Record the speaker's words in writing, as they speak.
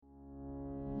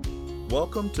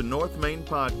Welcome to North Main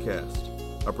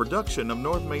Podcast, a production of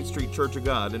North Main Street Church of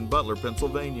God in Butler,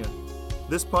 Pennsylvania.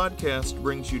 This podcast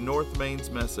brings you North Main's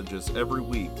messages every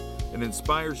week and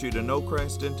inspires you to know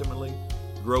Christ intimately,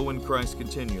 grow in Christ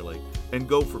continually, and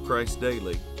go for Christ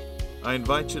daily. I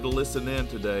invite you to listen in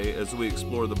today as we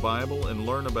explore the Bible and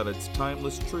learn about its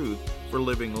timeless truth for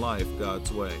living life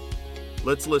God's way.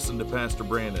 Let's listen to Pastor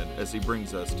Brandon as he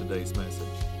brings us today's message.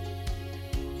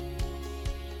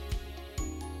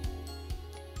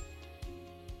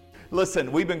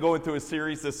 Listen, we've been going through a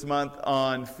series this month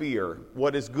on fear.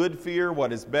 What is good fear?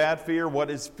 What is bad fear? What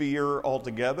is fear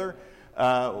altogether?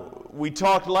 We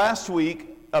talked last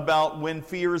week about when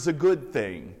fear is a good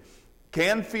thing.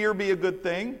 Can fear be a good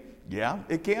thing? Yeah,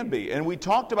 it can be. And we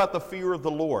talked about the fear of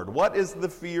the Lord. What is the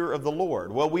fear of the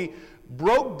Lord? Well, we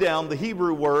broke down the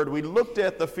Hebrew word. We looked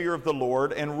at the fear of the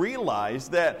Lord and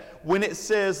realized that when it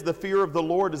says the fear of the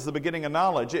Lord is the beginning of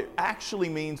knowledge, it actually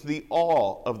means the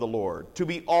awe of the Lord, to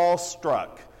be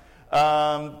awestruck.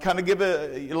 I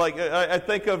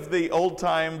think of the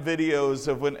old-time videos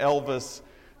of when Elvis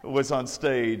was on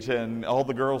stage and all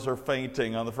the girls are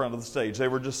fainting on the front of the stage. They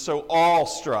were just so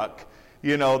awestruck,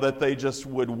 that they just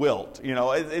would wilt.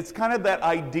 It's kind of that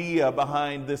idea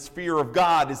behind this fear of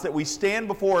God is that we stand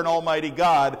before an almighty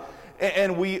God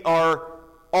and we are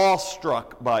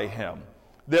awestruck by Him.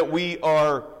 That we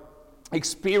are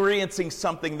experiencing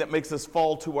something that makes us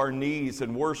fall to our knees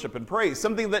and worship and praise.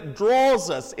 Something that draws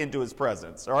us into His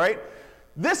presence, all right?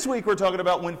 This week we're talking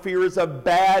about when fear is a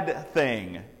bad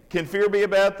thing. Can fear be a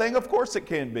bad thing? Of course it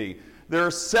can be. There are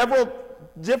several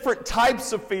different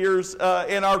types of fears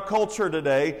in our culture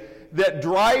today that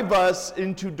drive us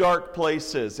into dark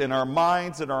places in our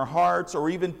minds, in our hearts, or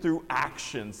even through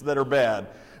actions that are bad.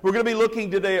 We're going to be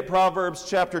looking today at Proverbs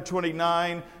chapter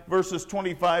 29, verses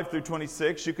 25 through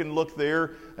 26. You can look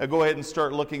there. Go ahead and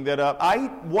start looking that up. I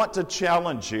want to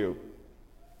challenge you.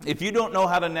 If you don't know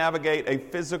how to navigate a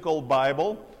physical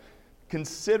Bible,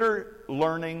 consider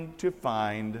learning to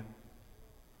find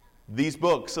these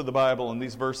books of the Bible and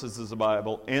these verses of the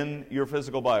Bible in your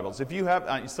physical Bibles. If you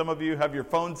have, some of you have your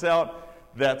phones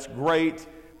out, that's great,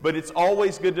 but it's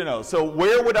always good to know. So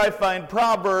where would I find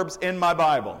Proverbs in my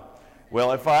Bible?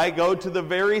 Well, if I go to the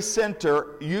very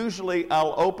center, usually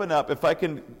I'll open up, if I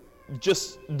can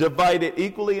just divide it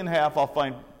equally in half, I'll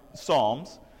find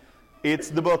Psalms. It's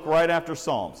the book right after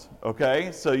Psalms,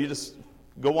 okay? So you just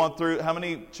go on through. How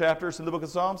many chapters in the book of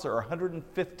Psalms? There are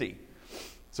 150.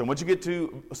 So once you get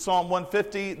to Psalm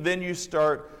 150, then you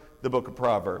start the book of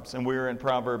Proverbs. And we're in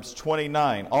Proverbs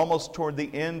 29, almost toward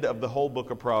the end of the whole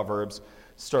book of Proverbs,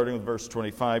 starting with verse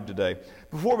 25 today.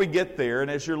 Before we get there, and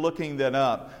as you're looking that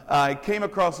up, I came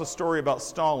across a story about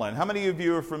Stalin. How many of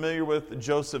you are familiar with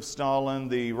Joseph Stalin,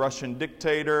 the Russian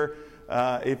dictator?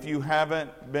 If you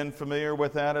haven't been familiar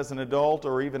with that as an adult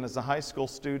or even as a high school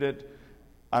student,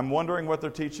 I'm wondering what they're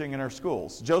teaching in our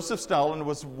schools. Joseph Stalin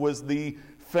was the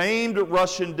famed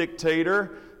Russian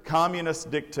dictator,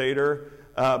 communist dictator,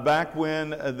 back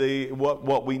when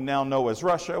what we now know as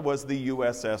Russia was the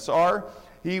USSR.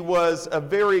 He was a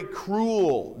very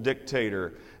cruel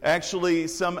dictator. Actually,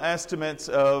 some estimates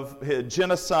of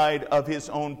genocide of his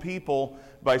own people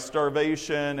by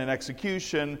starvation and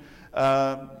execution,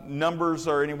 numbers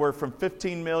are anywhere from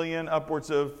 15 million upwards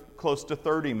of close to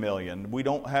 30 million. We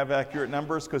don't have accurate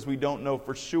numbers because we don't know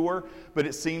for sure, but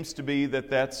it seems to be that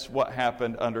that's what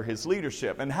happened under his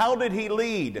leadership. And how did he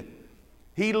lead?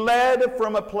 He led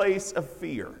from a place of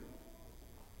fear.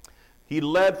 He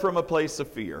led from a place of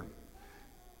fear.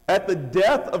 At the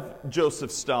death of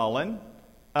Joseph Stalin,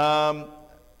 there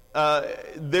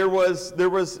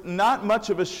was not much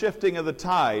of a shifting of the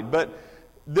tide, but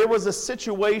there was a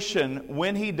situation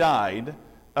when he died,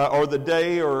 or the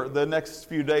day or the next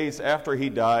few days after he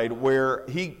died, where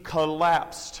he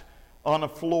collapsed on a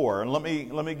floor. And let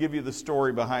me give you the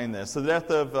story behind this. The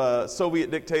death of Soviet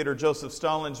dictator Joseph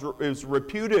Stalin is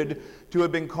reputed to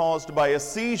have been caused by a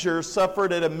seizure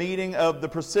suffered at a meeting of the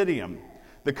Presidium,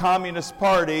 the Communist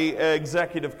Party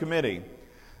Executive Committee.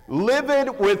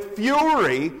 Livid with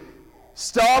fury,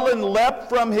 Stalin leapt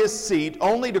from his seat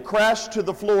only to crash to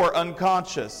the floor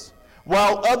unconscious.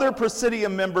 While other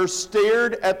Presidium members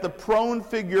stared at the prone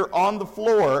figure on the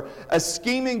floor, a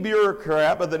scheming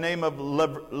bureaucrat by the name of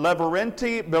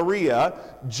Lavrenti Beria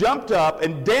jumped up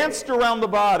and danced around the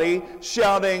body,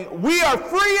 shouting, "We are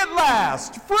free at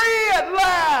last! Free at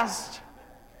last!"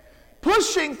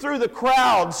 Pushing through the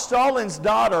crowd, Stalin's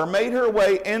daughter made her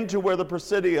way into where the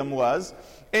Presidium was,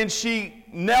 and she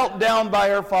knelt down by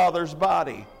her father's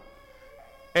body.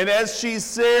 And as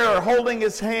she's there holding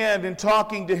his hand and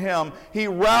talking to him, he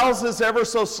rouses ever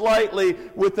so slightly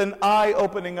with an eye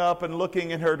opening up and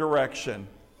looking in her direction.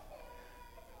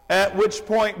 At which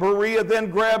point Berea then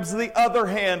grabs the other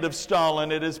hand of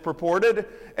Stalin, it is purported,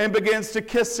 and begins to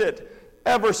kiss it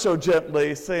ever so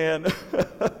gently, saying,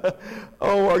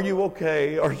 "Oh, are you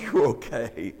okay? Are you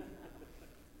okay?"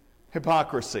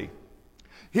 Hypocrisy.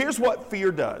 Here's what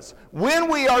fear does. When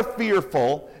we are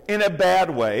fearful in a bad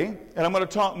way, and I'm going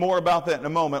to talk more about that in a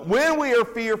moment, when we are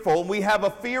fearful, we have a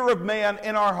fear of man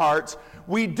in our hearts,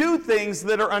 we do things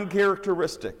that are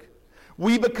uncharacteristic.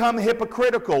 We become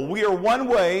hypocritical. We are one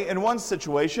way in one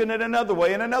situation and another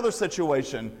way in another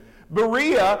situation.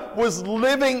 Berea was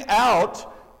living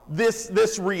out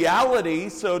this reality,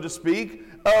 so to speak,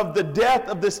 of the death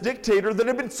of this dictator that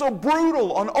had been so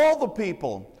brutal on all the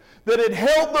people, that had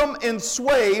held them in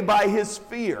sway by his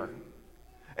fear.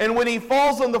 And when he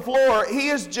falls on the floor, he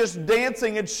is just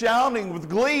dancing and shouting with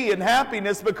glee and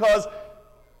happiness because,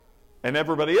 and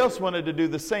everybody else wanted to do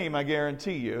the same, I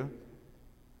guarantee you.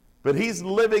 But he's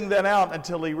living that out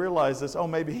until he realizes, oh,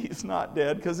 maybe he's not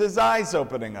dead, because his eye's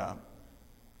opening up.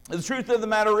 The truth of the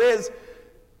matter is,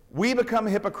 we become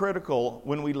hypocritical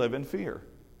when we live in fear.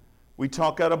 We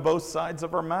talk out of both sides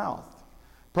of our mouth.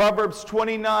 Proverbs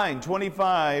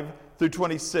 29:25 through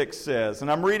 26 says, and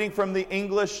I'm reading from the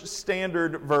English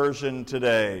Standard Version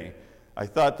today. I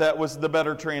thought that was the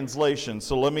better translation,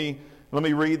 so let me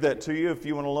read that to you. If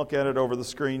you want to look at it over the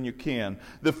screen, you can.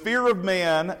 The fear of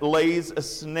man lays a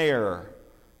snare,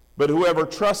 but whoever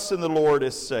trusts in the Lord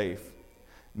is safe.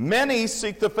 Many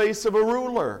seek the face of a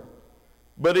ruler,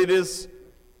 but it is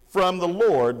from the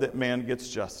Lord that man gets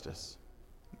justice.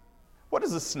 What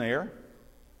is a snare?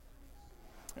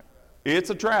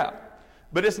 It's a trap,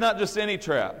 but it's not just any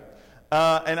trap.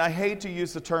 And I hate to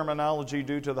use the terminology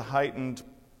due to the heightened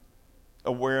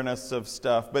awareness of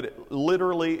stuff, but it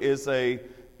literally is a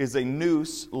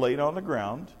noose laid on the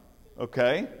ground,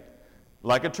 okay?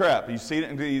 Like a trap. You see it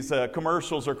in these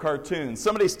commercials or cartoons.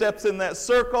 Somebody steps in that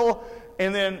circle,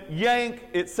 and then yank,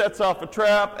 it sets off a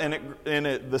trap, and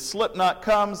the slip knot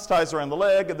comes, ties around the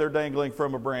leg, and they're dangling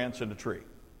from a branch in a tree.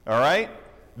 All right?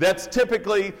 That's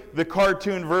typically the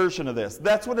cartoon version of this.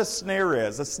 That's what a snare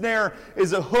is. A snare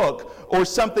is a hook or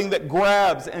something that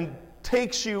grabs and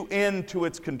takes you into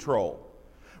its control.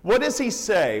 What does he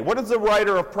say? What does the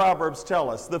writer of Proverbs tell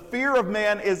us? The fear of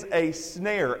man is a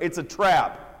snare. It's a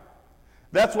trap.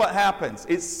 That's what happens.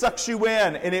 It sucks you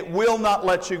in and it will not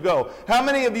let you go. How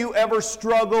many of you ever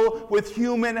struggle with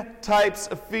human types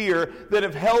of fear that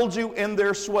have held you in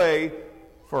their sway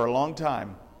for a long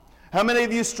time? How many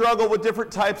of you struggle with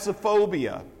different types of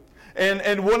phobia?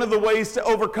 And one of the ways to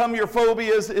overcome your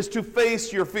phobias is to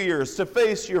face your fears, to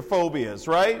face your phobias,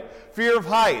 right? Fear of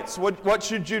heights. What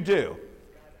should you do?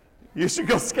 You should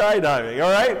go skydiving,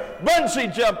 all right?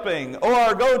 Bungee jumping,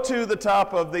 or go to the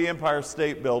top of the Empire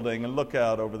State Building and look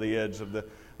out over the edge of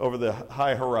over the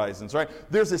high horizons, right?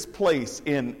 There's this place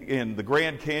in the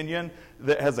Grand Canyon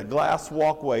that has a glass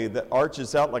walkway that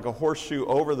arches out like a horseshoe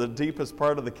over the deepest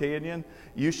part of the canyon.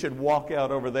 You should walk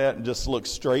out over that and just look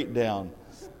straight down.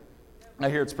 I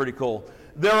hear it's pretty cool.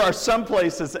 There are some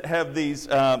places that have these,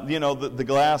 the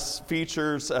glass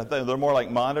features. They're more like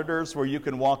monitors where you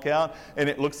can walk out and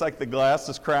it looks like the glass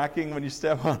is cracking when you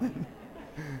step on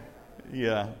it.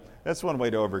 Yeah, that's one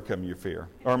way to overcome your fear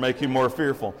or make you more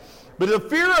fearful. But the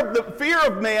fear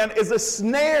of man is a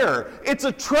snare. It's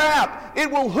a trap. It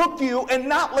will hook you and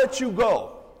not let you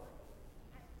go.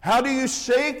 How do you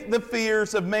shake the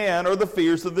fears of man or the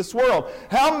fears of this world?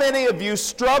 How many of you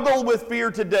struggle with fear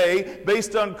today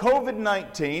based on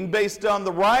COVID-19, based on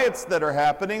the riots that are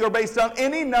happening, or based on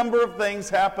any number of things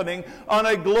happening on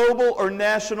a global or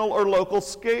national or local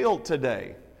scale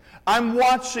today? I'm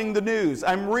watching the news.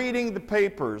 I'm reading the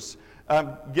papers.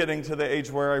 I'm getting to the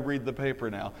age where I read the paper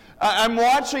now. I'm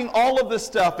watching all of this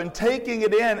stuff and taking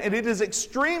it in, and it is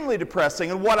extremely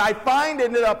depressing. And what I find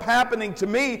ended up happening to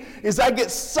me is I get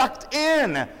sucked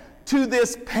in to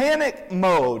this panic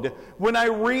mode when I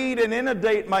read and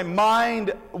inundate my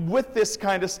mind with this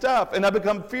kind of stuff. And I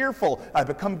become fearful. I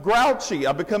become grouchy.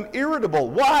 I become irritable.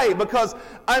 Why? Because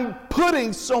I'm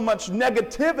putting so much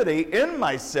negativity in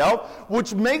myself,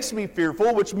 which makes me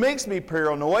fearful, which makes me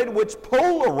paranoid, which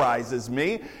polarizes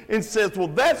me and says, well,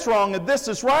 that's wrong and this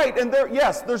is right. And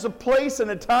there's a place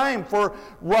and a time for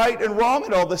right and wrong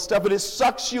and all this stuff, but it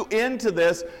sucks you into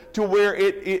this to where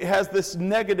it has this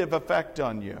negative effect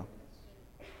on you.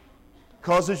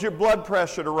 causes your blood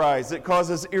pressure to rise. It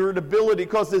causes irritability. It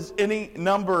causes any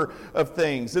number of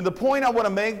things. And the point I want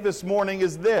to make this morning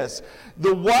is this.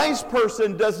 The wise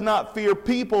person does not fear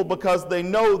people because they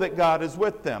know that God is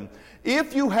with them.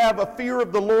 If you have a fear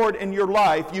of the Lord in your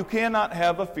life, you cannot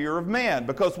have a fear of man,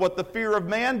 because what the fear of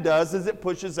man does is it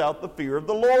pushes out the fear of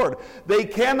the Lord. They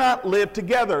cannot live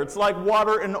together. It's like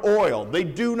water and oil. They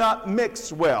do not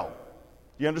mix well.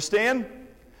 You understand?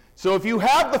 So if you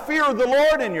have the fear of the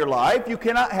Lord in your life, you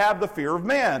cannot have the fear of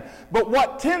man. But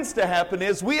what tends to happen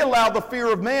is we allow the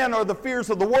fear of man or the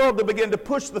fears of the world to begin to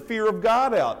push the fear of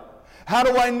God out. How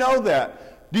do I know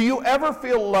that? Do you ever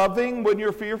feel loving when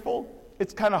you're fearful?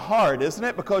 It's kind of hard, isn't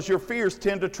it? Because your fears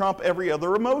tend to trump every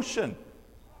other emotion.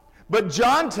 But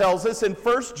John tells us in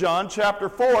 1 John chapter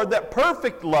 4 that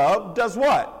perfect love does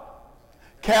what?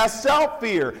 Casts out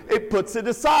fear. It puts it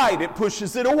aside. It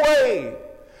pushes it away.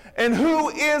 And who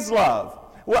is love?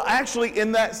 Well, actually,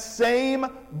 in that same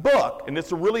book, and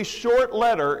it's a really short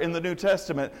letter in the New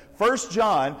Testament, 1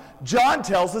 John, John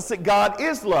tells us that God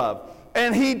is love.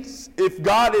 And if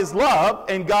God is love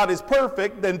and God is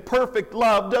perfect, then perfect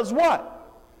love does what?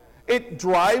 It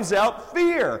drives out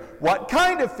fear. What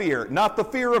kind of fear? Not the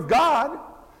fear of God,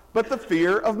 but the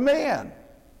fear of man.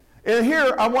 And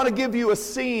here, I want to give you a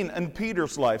scene in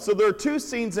Peter's life. So there are two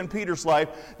scenes in Peter's life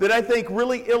that I think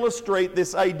really illustrate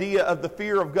this idea of the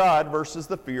fear of God versus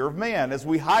the fear of man, as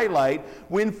we highlight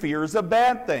when fear is a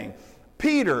bad thing.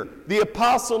 Peter, the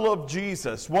apostle of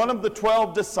Jesus, one of the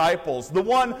 12 disciples, the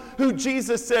one who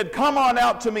Jesus said, "Come on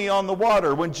out to me on the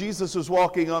water," when Jesus was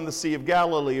walking on the Sea of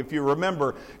Galilee. If you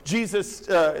remember, Peter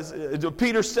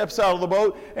steps out of the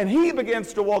boat and he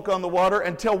begins to walk on the water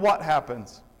until what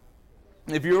happens?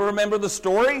 If you remember the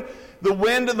story, the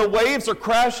wind and the waves are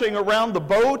crashing around the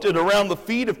boat and around the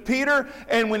feet of Peter,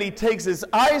 and when he takes his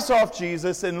eyes off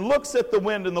Jesus and looks at the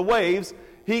wind and the waves,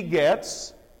 he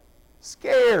gets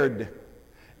scared.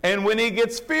 And when he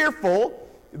gets fearful,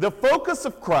 the focus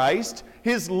of Christ,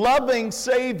 his loving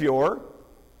Savior,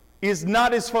 is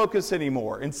not his focus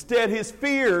anymore. Instead, his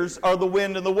fears are the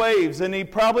wind and the waves, and he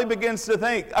probably begins to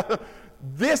think,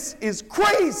 this is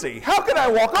crazy. How can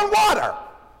I walk on water?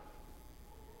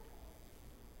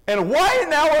 And why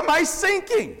now am I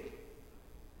sinking?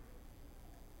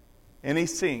 And he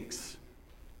sinks.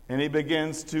 And he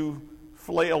begins to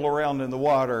flail around in the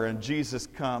water. And Jesus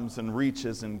comes and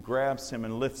reaches and grabs him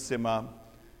and lifts him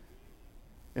up.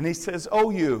 And he says,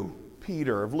 "Oh, you,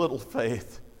 Peter, of little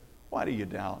faith, why do you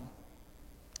doubt?"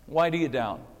 Why do you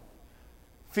doubt?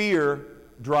 Fear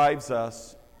drives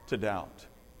us to doubt.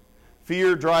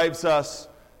 Fear drives us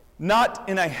not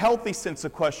in a healthy sense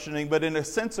of questioning, but in a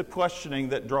sense of questioning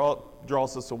that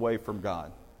draws us away from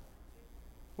God.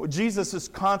 Well, Jesus is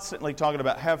constantly talking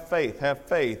about, have faith, have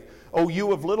faith. Oh,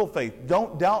 you of little faith,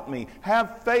 don't doubt me.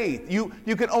 Have faith. You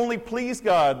can only please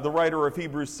God, the writer of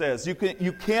Hebrews says. You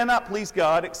cannot please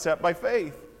God except by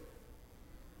faith.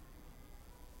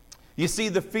 You see,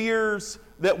 the fears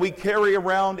that we carry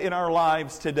around in our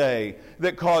lives today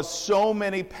that cause so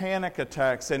many panic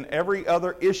attacks and every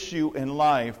other issue in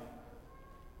life,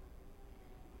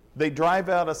 they drive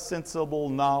out a sensible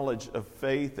knowledge of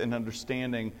faith and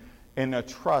understanding and a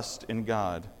trust in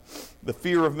God. The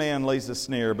fear of man lays a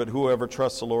snare, but whoever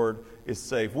trusts the Lord is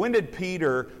safe. When did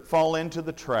Peter fall into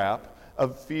the trap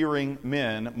of fearing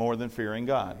men more than fearing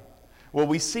God? Well,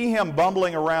 we see him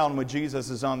bumbling around when Jesus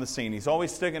is on the scene. He's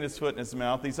always sticking his foot in his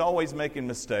mouth. He's always making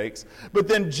mistakes. But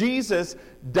then Jesus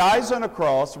dies on a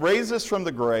cross, raises from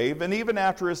the grave, and even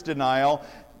after his denial,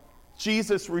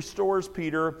 Jesus restores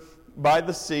Peter by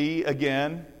the sea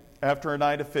again after a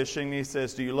night of fishing. He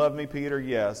says, "Do you love me, Peter?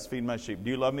 Yes, feed my sheep.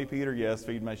 Do you love me, Peter? Yes,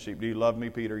 feed my sheep. Do you love me,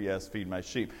 Peter? Yes, feed my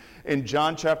sheep." In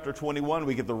John chapter 21,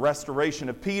 we get the restoration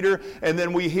of Peter, and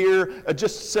then we hear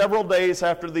just several days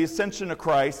after the ascension of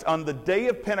Christ, on the day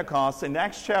of Pentecost, in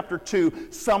Acts chapter 2,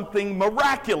 something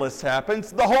miraculous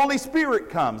happens. The Holy Spirit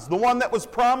comes, the one that was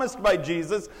promised by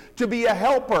Jesus to be a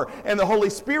helper, and the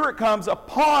Holy Spirit comes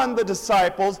upon the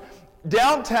disciples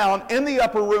downtown in the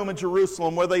upper room in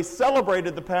Jerusalem where they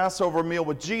celebrated the Passover meal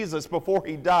with Jesus before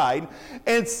he died,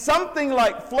 and something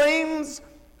like flames,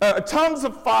 tongues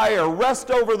of fire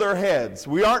rest over their heads.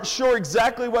 We aren't sure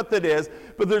exactly what that is,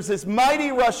 but there's this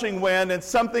mighty rushing wind and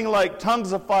something like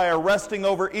tongues of fire resting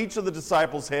over each of the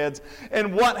disciples' heads.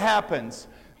 And what happens?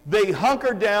 They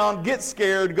hunker down, get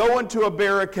scared, go into a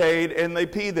barricade, and they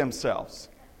pee themselves.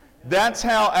 That's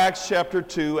how Acts chapter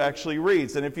 2 actually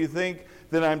reads. And if you think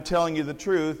that I'm telling you the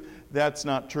truth, That's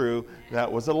not true. That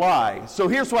was a lie. So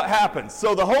here's what happens.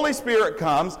 So the Holy Spirit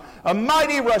comes, a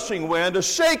mighty rushing wind, a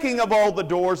shaking of all the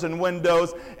doors and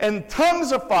windows, and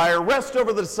tongues of fire rest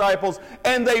over the disciples,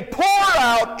 and they pour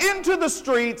out into the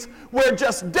streets where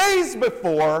just days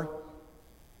before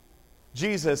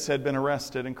Jesus had been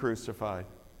arrested and crucified.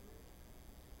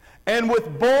 And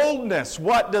with boldness,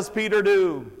 what does Peter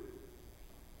do?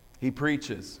 He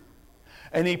preaches.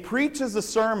 And he preaches a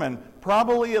sermon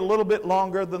probably a little bit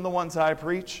longer than the ones I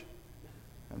preach.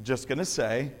 I'm just going to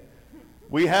say.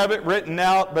 We have it written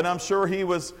out, but I'm sure he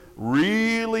was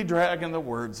really dragging the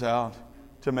words out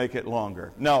to make it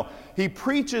longer. No, he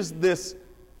preaches this,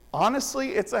 honestly,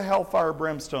 it's a hellfire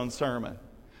brimstone sermon,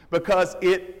 because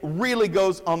it really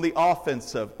goes on the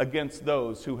offensive against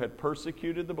those who had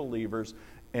persecuted the believers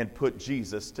and put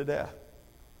Jesus to death.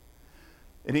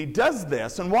 And he does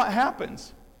this, and what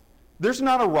happens? There's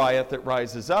not a riot that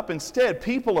rises up. Instead,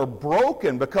 people are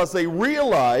broken because they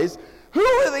realize, who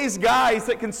are these guys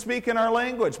that can speak in our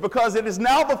language? Because it is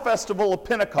now the festival of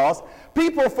Pentecost.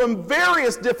 People from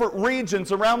various different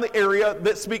regions around the area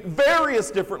that speak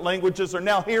various different languages are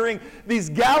now hearing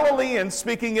these Galileans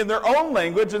speaking in their own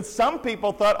language, and some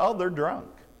people thought, oh, they're drunk.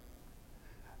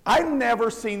 I've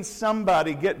never seen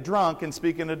somebody get drunk and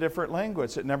speak in a different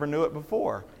language that never knew it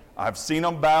before. I've seen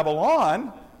them babble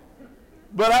on,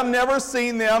 but I've never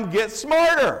seen them get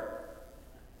smarter.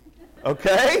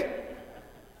 Okay?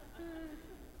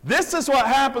 This is what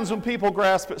happens when people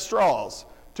grasp at straws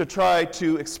to try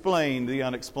to explain the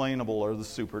unexplainable or the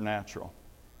supernatural.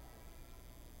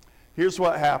 Here's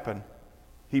what happened.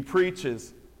 He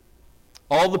preaches.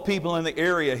 All the people in the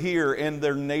area hear in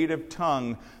their native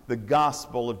tongue the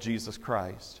gospel of Jesus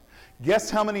Christ. Guess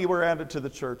how many were added to the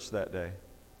church that day?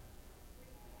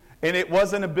 And it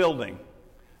wasn't a building.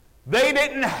 They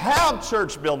didn't have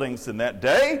church buildings in that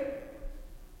day.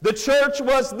 The church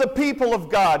was the people of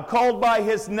God, called by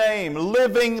His name,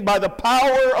 living by the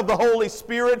power of the Holy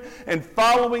Spirit and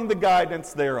following the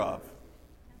guidance thereof.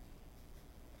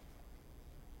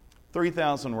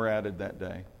 3,000 were added that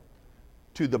day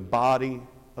to the body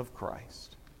of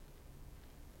Christ.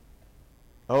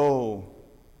 Oh,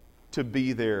 to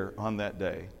be there on that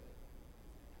day.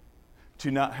 To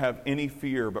not have any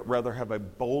fear, but rather have a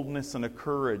boldness and a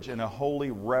courage and a holy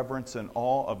reverence and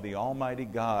awe of the Almighty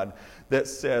God that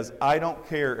says, I don't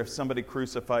care if somebody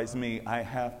crucifies me, I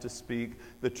have to speak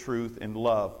the truth in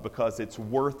love, because it's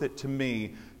worth it to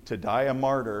me to die a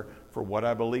martyr for what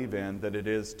I believe in than it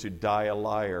is to die a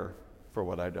liar for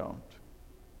what I don't.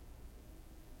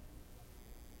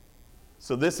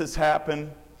 So this has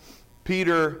happened.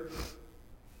 Peter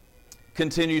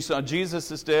continues on.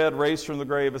 Jesus is dead, raised from the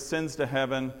grave, ascends to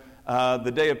heaven.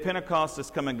 The day of Pentecost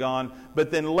is come and gone. But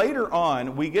then later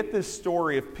on, we get this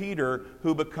story of Peter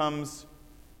who becomes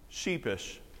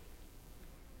sheepish.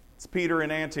 It's Peter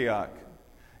in Antioch.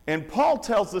 And Paul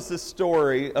tells us this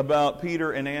story about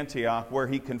Peter in Antioch where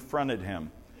he confronted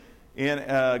him in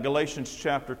Galatians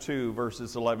chapter 2,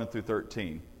 verses 11 through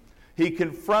 13. He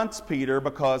confronts Peter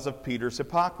because of Peter's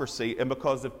hypocrisy and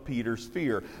because of Peter's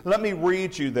fear. Let me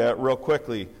read you that real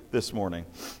quickly this morning.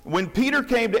 When Peter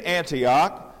came to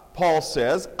Antioch, Paul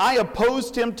says, I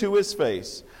opposed him to his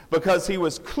face because he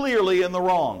was clearly in the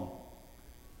wrong.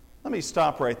 Let me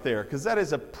stop right there, because that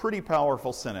is a pretty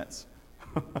powerful sentence.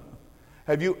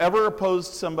 Have you ever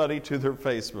opposed somebody to their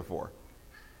face before?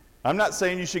 I'm not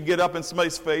saying you should get up in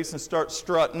somebody's face and start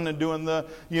strutting and doing the,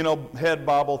 head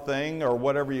bobble thing or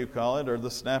whatever you call it, or the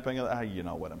snapping of you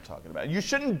know what I'm talking about. You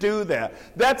shouldn't do that.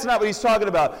 That's not what he's talking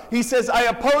about. He says, I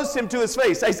opposed him to his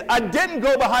face. I didn't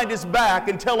go behind his back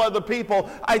and tell other people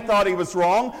I thought he was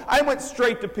wrong. I went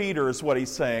straight to Peter, is what he's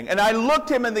saying. And I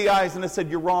looked him in the eyes and I said,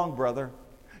 you're wrong, brother.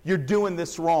 You're doing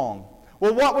this wrong.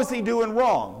 Well, what was he doing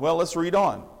wrong? Well, let's read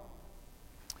on.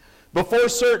 Before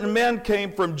certain men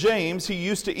came from James, he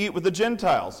used to eat with the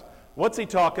Gentiles. What's he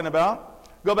talking about?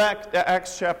 Go back to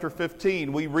Acts chapter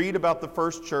 15. We read about the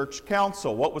first church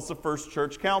council. What was the first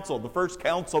church council? The first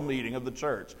council meeting of the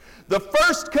church. The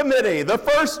first committee, the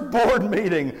first board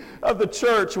meeting of the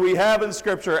church we have in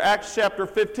Scripture. Acts chapter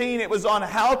 15, it was on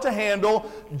how to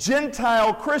handle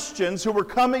Gentile Christians who were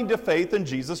coming to faith in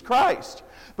Jesus Christ.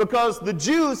 Because the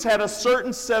Jews had a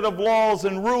certain set of laws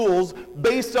and rules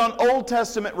based on Old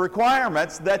Testament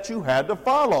requirements that you had to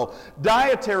follow.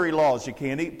 Dietary laws. You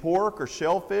can't eat pork or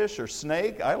shellfish or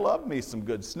snake. I love me some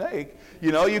good snake.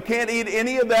 You can't eat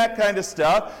any of that kind of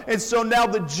stuff. And so now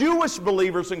the Jewish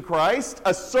believers in Christ,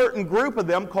 a certain group of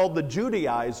them called the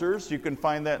Judaizers, you can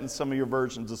find that in some of your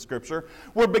versions of Scripture,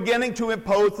 were beginning to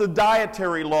impose the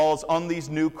dietary laws on these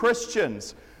new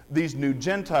Christians. these new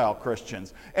Gentile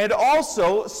Christians. And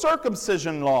also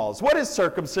circumcision laws. What is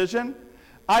circumcision?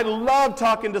 I love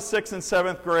talking to 6th and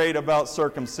 7th grade about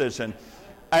circumcision.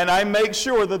 And I make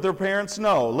sure that their parents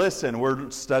know, listen, we're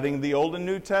studying the Old and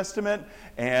New Testament,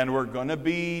 and we're going to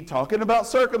be talking about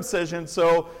circumcision,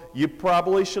 so you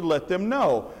probably should let them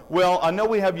know. Well, I know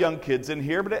we have young kids in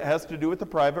here, but it has to do with the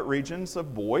private regions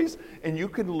of boys, and you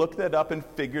can look that up and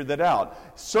figure that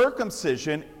out.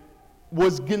 Circumcision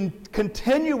was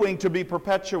continuing to be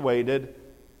perpetuated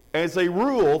as a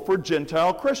rule for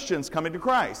Gentile Christians coming to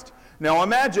Christ. Now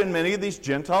imagine many of these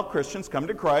Gentile Christians coming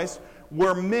to Christ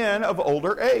were men of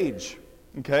older age,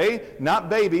 okay? Not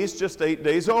babies, just 8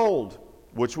 days old,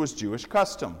 which was Jewish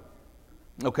custom,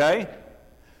 okay?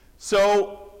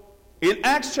 So in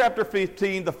Acts chapter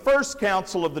 15, the first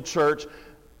council of the church,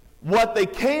 what they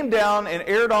came down and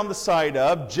erred on the side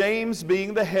of, James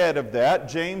being the head of that,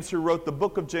 James who wrote the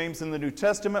book of James in the New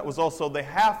Testament was also the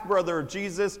half-brother of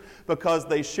Jesus because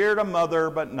they shared a mother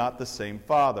but not the same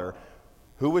father.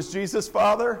 Who was Jesus'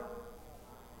 father?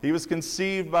 He was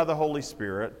conceived by the Holy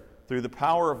Spirit through the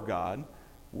power of God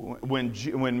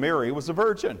when Mary was a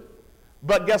virgin.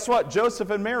 But guess what? Joseph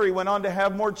and Mary went on to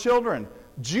have more children.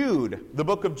 Jude, the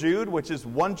book of Jude, which is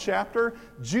one chapter,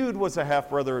 Jude was a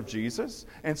half-brother of Jesus,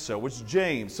 and so was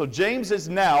James. So James is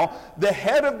now the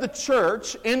head of the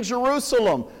church in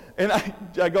Jerusalem. And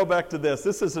I go back to this.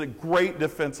 This is a great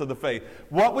defense of the faith.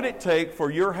 What would it take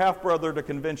for your half-brother to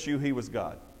convince you he was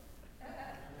God?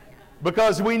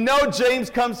 Because we know James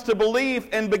comes to belief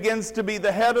and begins to be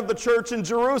the head of the church in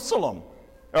Jerusalem.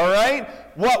 All right?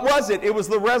 What was it? It was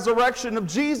the resurrection of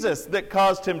Jesus that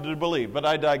caused him to believe. But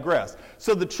I digress.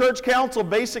 So the church council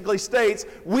basically states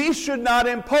we should not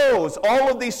impose all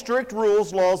of these strict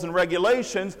rules, laws, and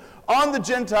regulations on the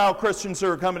Gentile Christians who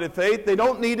are coming to faith. They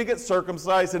don't need to get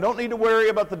circumcised. They don't need to worry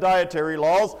about the dietary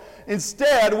laws.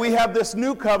 Instead, we have this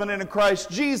new covenant in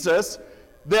Christ Jesus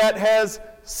that has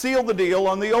sealed the deal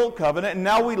on the old covenant, and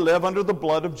now we live under the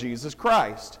blood of Jesus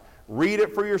Christ. Read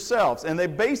it for yourselves. And they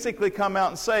basically come out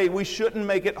and say we shouldn't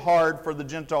make it hard for the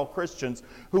Gentile Christians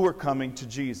who are coming to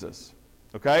Jesus.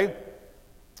 Okay?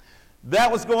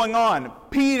 That was going on.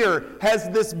 Peter has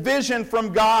this vision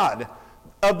from God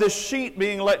of this sheet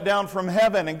being let down from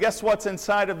heaven. And guess what's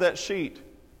inside of that sheet?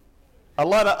 A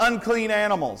lot of unclean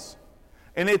animals.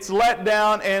 And it's let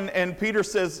down, and Peter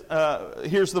says,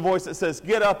 here's the voice that says,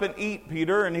 get up and eat,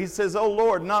 Peter. And he says, oh,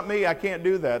 Lord, not me. I can't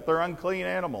do that. They're unclean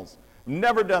animals.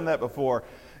 Never done that before.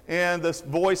 And this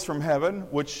voice from heaven,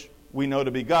 which we know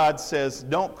to be God, says,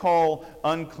 don't call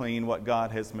unclean what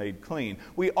God has made clean.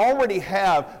 We already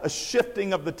have a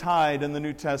shifting of the tide in the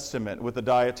New Testament with the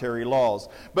dietary laws.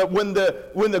 But when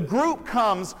the group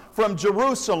comes from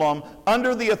Jerusalem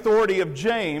under the authority of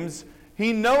James,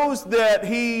 he knows that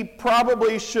he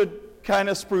probably should kind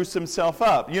of spruce himself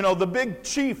up. You know, the big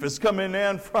chief is coming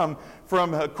in from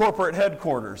corporate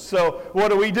headquarters. So what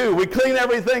do? We clean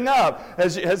everything up.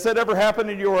 Has that ever happened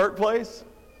in your workplace?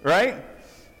 Right?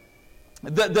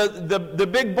 The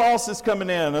big boss is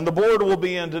coming in, and the board will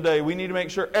be in today. We need to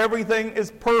make sure everything is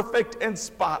perfect and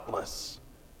spotless.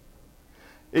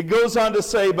 It goes on to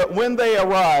say, but when they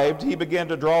arrived, he began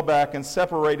to draw back and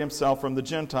separate himself from the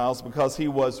Gentiles because he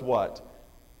was what?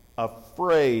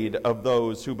 Afraid of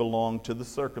those who belonged to the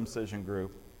circumcision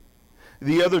group.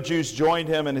 The other Jews joined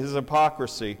him in his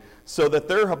hypocrisy, so that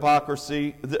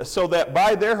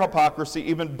by their hypocrisy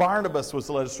even Barnabas was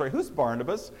led astray. Who's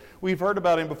Barnabas? We've heard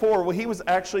about him before. Well, he was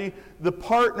actually the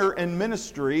partner in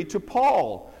ministry to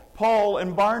Paul. Paul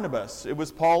and Barnabas. It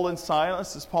was Paul and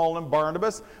Silas. It's Paul and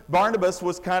Barnabas. Barnabas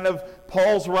was kind of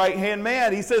Paul's right-hand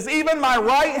man. He says, even my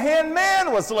right-hand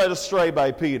man was led astray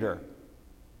by Peter.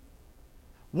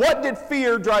 What did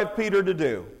fear drive Peter to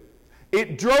do?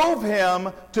 It drove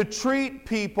him to treat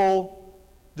people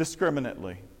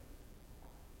discriminately.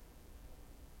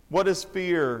 What does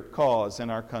fear cause in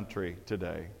our country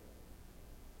today?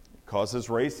 It causes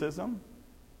racism.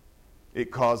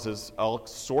 It causes all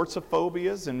sorts of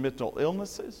phobias and mental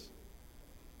illnesses.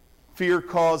 Fear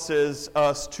causes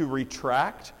us to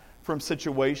retract from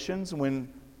situations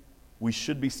when we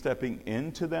should be stepping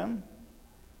into them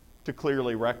to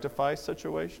clearly rectify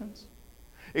situations.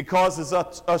 It causes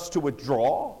us to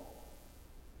withdraw.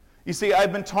 You see,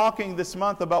 I've been talking this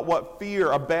month about what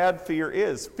fear, a bad fear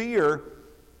is.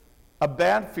 A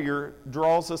bad fear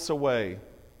draws us away.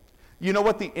 You know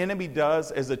what the enemy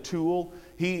does as a tool?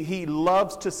 He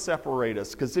loves to separate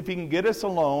us, because if he can get us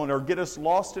alone or get us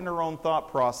lost in our own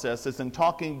thought processes and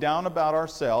talking down about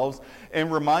ourselves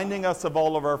and reminding us of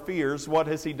all of our fears, what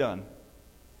has he done?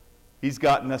 He's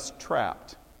gotten us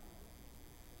trapped.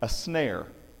 A snare.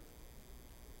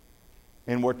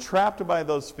 and we're trapped by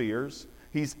those fears.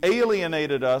 He's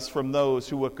alienated us from those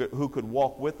who could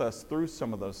walk with us through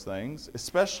some of those things,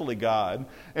 especially God.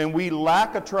 And we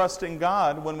lack a trust in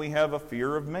God when we have a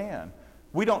fear of man.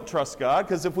 We don't trust God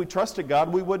because if we trusted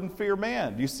God, we wouldn't fear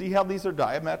man. Do you see how these are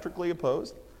diametrically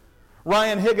opposed?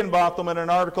 Ryan Higginbotham, in an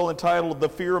article entitled "The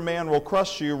Fear of Man Will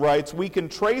Crush You," writes, "We can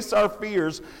trace our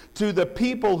fears to the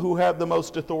people who have the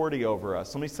most authority over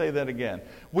us." Let me say that again.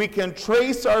 We can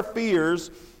trace our fears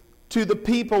to the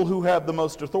people who have the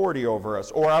most authority over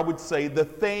us, or I would say the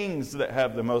things that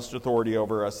have the most authority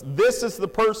over us. This is the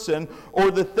person or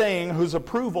the thing whose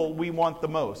approval we want the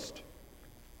most.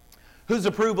 Whose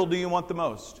approval do you want the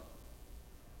most?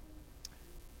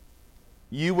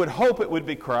 You would hope it would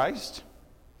be Christ,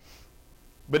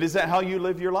 but is that how you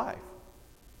live your life?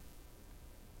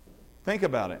 Think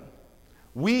about it.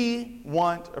 We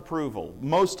want approval.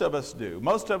 Most of us do.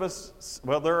 Most of us,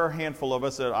 well, there are a handful of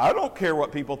us that I don't care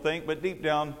what people think, but deep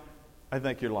down, I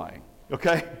think you're lying.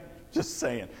 Okay? Just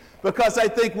saying. Because I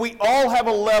think we all have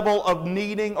a level of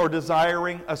needing or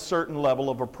desiring a certain level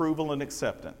of approval and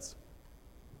acceptance.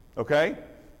 Okay?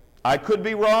 I could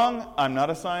be wrong. I'm not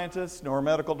a scientist, nor a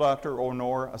medical doctor, or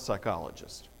nor a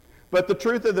psychologist. But the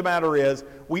truth of the matter is,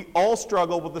 we all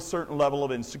struggle with a certain level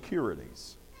of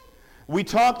insecurities.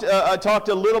 I talked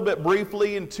a little bit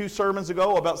briefly in 2 sermons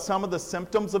ago about some of the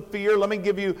symptoms of fear. Let me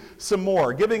give you some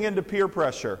more. Giving into peer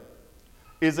pressure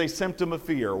is a symptom of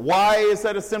fear. Why is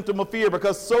that a symptom of fear?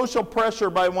 Because social pressure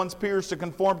by one's peers to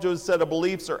conform to a set of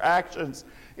beliefs or actions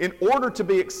in order to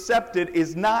be accepted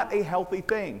is not a healthy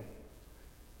thing.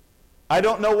 I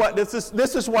don't know what this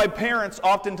is why parents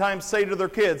oftentimes say to their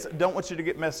kids, "I don't want you to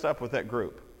get messed up with that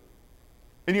group."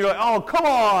 And you're like, "Oh, come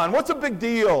on, what's a big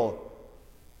deal?"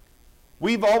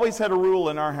 We've always had a rule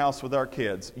in our house with our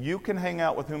kids. You can hang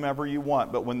out with whomever you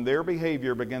want, but when their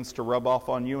behavior begins to rub off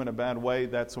on you in a bad way,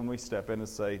 that's when we step in and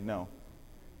say no.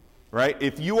 Right?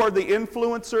 If you are the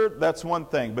influencer, that's one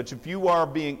thing. But if you are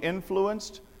being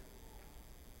influenced,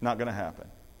 not going to happen.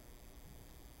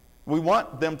 We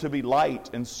want them to be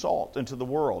light and salt into the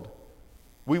world.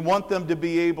 We want them to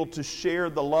be able to share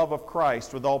the love of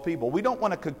Christ with all people. We don't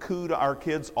want to cocoon our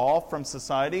kids off from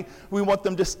society. We want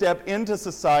them to step into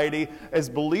society as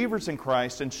believers in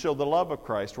Christ and show the love of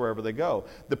Christ wherever they go.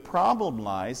 The problem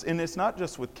lies, and it's not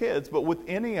just with kids, but with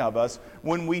any of us,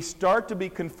 when we start to be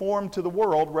conformed to the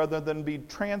world rather than be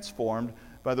transformed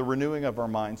by the renewing of our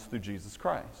minds through Jesus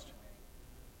Christ.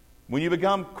 When you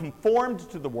become conformed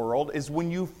to the world is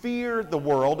when you fear the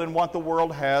world and what the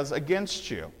world has against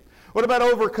you. What about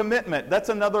overcommitment? That's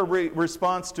another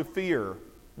response to fear,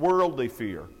 worldly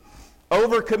fear.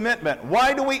 Overcommitment.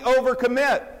 Why do we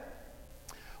overcommit?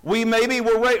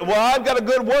 I've got a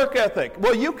good work ethic.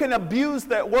 Well, you can abuse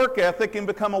that work ethic and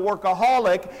become a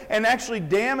workaholic and actually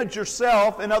damage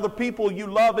yourself and other people you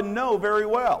love and know very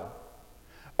well.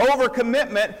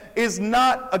 Overcommitment is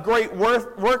not a great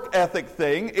work ethic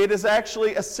thing. It is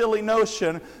actually a silly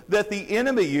notion that the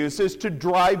enemy uses to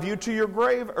drive you to your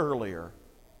grave earlier,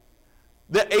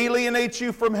 that alienates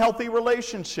you from healthy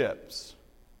relationships.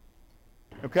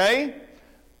 Okay?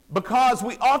 Because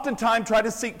we oftentimes try to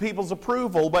seek people's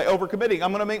approval by overcommitting.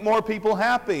 I'm going to make more people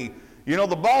happy. You know,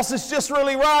 the boss is just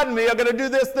really riding me. I'm going to do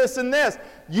this, this, and this.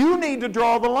 You need to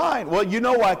draw the line. Well, you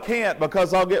know I can't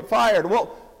because I'll get fired.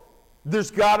 Well,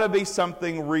 there's got to be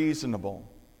something reasonable.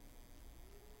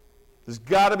 There's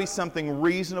got to be something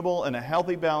reasonable and a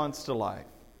healthy balance to life.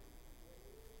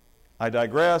 I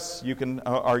digress. You can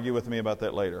argue with me about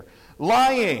that later.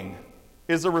 Lying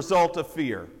is a result of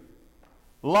fear.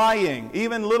 Lying,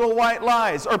 even little white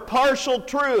lies, or partial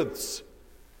truths.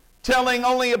 Telling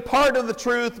only a part of the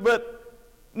truth, but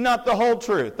not the whole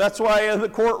truth. That's why in the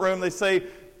courtroom they say,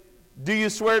 "Do you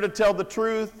swear to tell the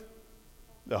truth,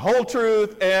 the whole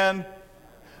truth, and..."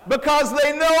 Because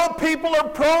they know people are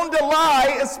prone to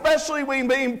lie, especially when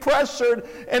being pressured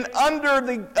and under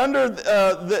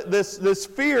this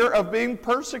fear of being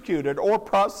persecuted or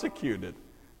prosecuted,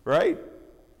 right?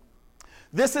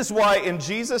 This is why in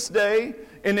Jesus' day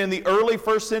and in the early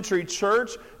first century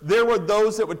church, there were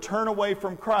those that would turn away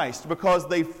from Christ because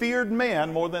they feared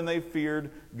man more than they feared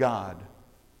God.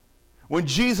 When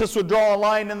Jesus would draw a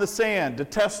line in the sand to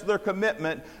test their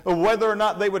commitment of whether or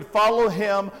not they would follow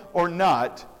him or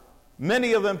not,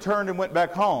 many of them turned and went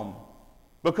back home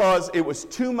because it was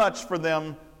too much for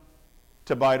them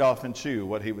to bite off and chew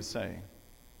what he was saying.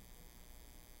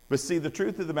 But see, the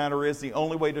truth of the matter is the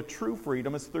only way to true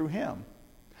freedom is through him.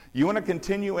 You want to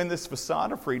continue in this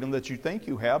facade of freedom that you think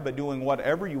you have by doing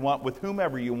whatever you want with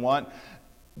whomever you want,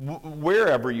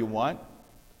 wherever you want,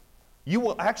 you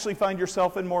will actually find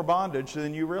yourself in more bondage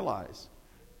than you realize.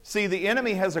 See, the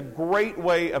enemy has a great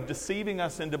way of deceiving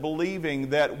us into believing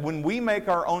that when we make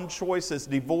our own choices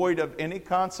devoid of any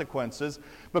consequences,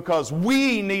 because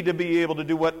we need to be able to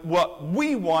do what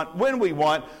we want, when we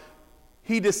want,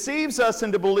 he deceives us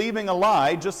into believing a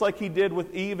lie, just like he did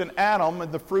with Eve and Adam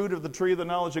and the fruit of the tree of the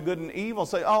knowledge of good and evil.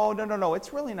 Say, oh, no,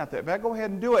 it's really not that bad. Go ahead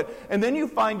and do it. And then you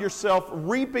find yourself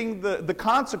reaping the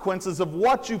consequences of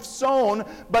what you've sown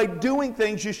by doing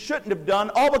things you shouldn't have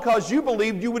done, all because you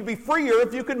believed you would be freer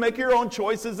if you could make your own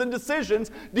choices and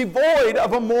decisions devoid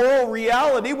of a moral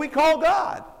reality we call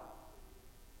God.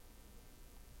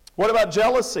 What about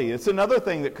jealousy? It's another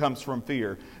thing that comes from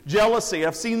fear. Jealousy,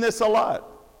 I've seen this a lot,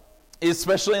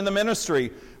 especially in the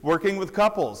ministry, working with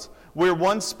couples, where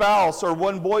one spouse or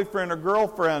one boyfriend or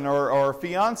girlfriend or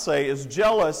fiance is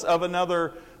jealous of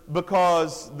another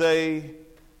because they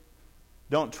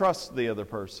don't trust the other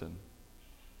person.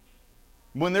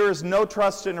 When there is no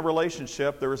trust in a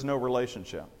relationship, there is no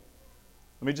relationship.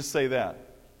 Let me just say that.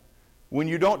 When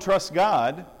you don't trust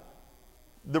God,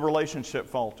 the relationship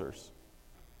falters.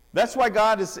 That's why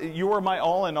God is, you are my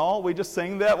all in all. We just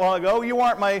sang that a while ago. You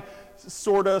aren't my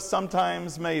sort of,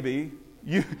 sometimes, maybe.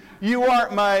 You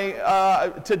aren't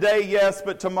my today, yes,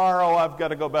 but tomorrow I've got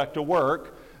to go back to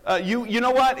work. You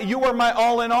know what? You are my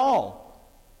all in all.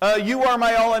 You are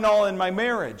my all in all in my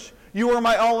marriage. You are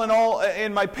my all in all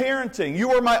in my parenting.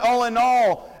 You are my all in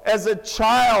all as a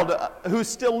child who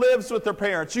still lives with their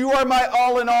parents. You are my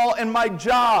all in all in my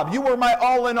job. You are my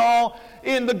all in all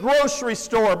in the grocery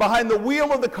store, behind the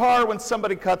wheel of the car when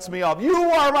somebody cuts me off. You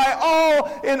are my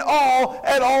all in all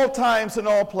at all times and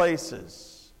all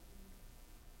places.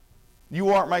 You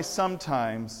aren't my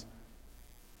sometimes,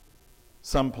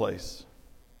 someplace.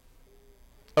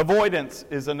 Avoidance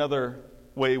is another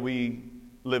way we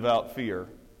live out fear,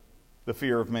 the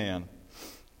fear of man.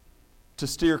 To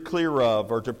steer clear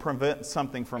of or to prevent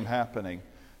something from happening.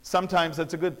 Sometimes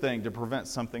that's a good thing, to prevent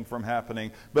something from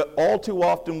happening, but all too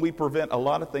often we prevent a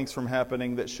lot of things from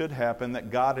happening that should happen,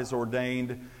 that God has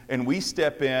ordained, and we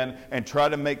step in and try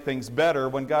to make things better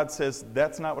when God says,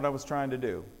 that's not what I was trying to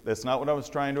do. That's not what I was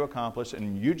trying to accomplish,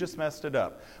 and you just messed it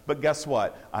up. But guess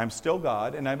what? I'm still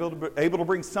God, and I'm able to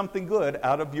bring something good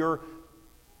out of your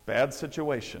bad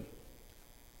situation.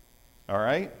 All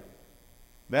right?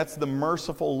 That's the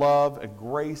merciful love and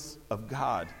grace of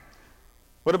God.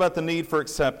 What about the need for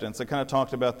acceptance? I kind of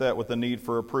talked about that with the need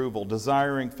for approval,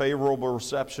 desiring favorable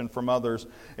reception from others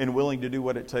and willing to do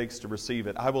what it takes to receive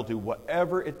it. I will do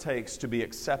whatever it takes to be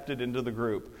accepted into the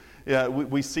group. Yeah,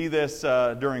 we see this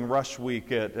during rush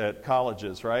week at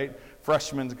colleges, right?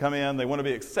 Freshmen come in, they want to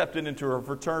be accepted into a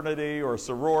fraternity or a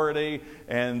sorority,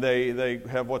 and they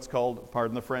have what's called,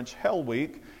 pardon the French, Hell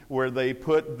Week, where they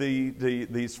put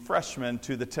these freshmen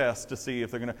to the test to see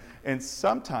if they're going to. And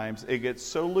sometimes it gets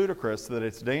so ludicrous that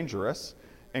it's dangerous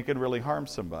and can really harm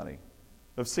somebody.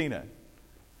 I've seen it.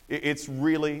 It's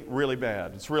really, really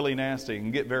bad. It's really nasty. It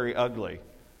can get very ugly.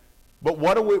 But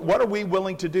what are we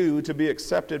willing to do to be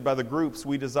accepted by the groups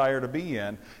we desire to be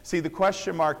in? See, the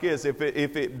question mark is, if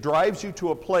it drives you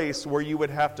to a place where you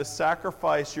would have to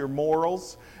sacrifice your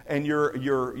morals and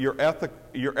your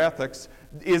ethics,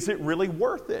 is it really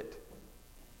worth it?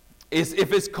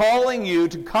 If it's calling you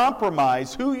to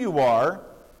compromise who you are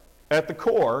at the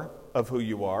core of who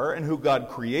you are and who God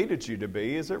created you to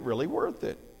be, is it really worth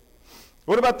it?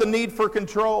 What about the need for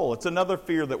control? It's another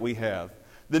fear that we have.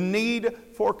 The need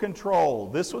for control.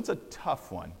 This one's a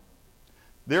tough one.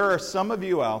 There are some of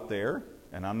you out there,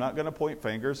 and I'm not going to point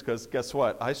fingers because guess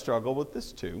what? I struggle with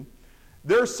this too.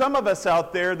 There are some of us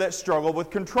out there that struggle with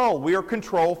control. We are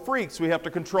control freaks. We have to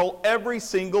control every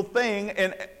single thing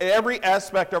in every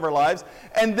aspect of our lives.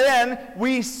 And then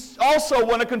we also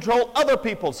want to control other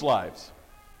people's lives.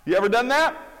 You ever done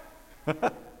that?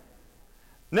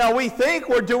 Now, we think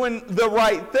we're doing the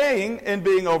right thing in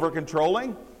being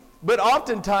over-controlling. But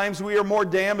oftentimes we are more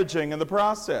damaging in the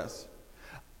process.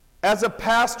 As a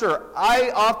pastor,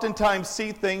 I oftentimes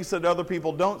see things that other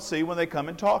people don't see when they come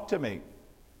and talk to me.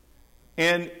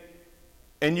 And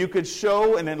you could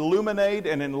show and illuminate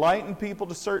and enlighten people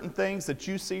to certain things that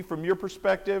you see from your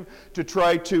perspective to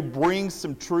try to bring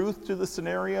some truth to the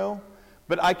scenario.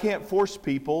 But I can't force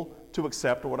people to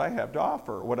accept what I have to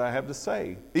offer, what I have to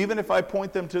say. Even if I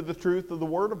point them to the truth of the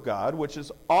Word of God, which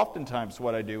is oftentimes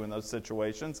what I do in those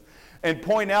situations, and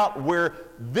point out where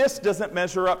this doesn't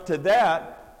measure up to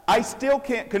that, I still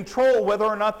can't control whether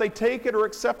or not they take it or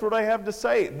accept what I have to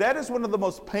say. That is one of the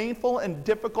most painful and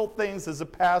difficult things as a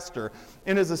pastor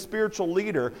and as a spiritual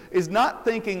leader, is not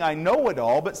thinking I know it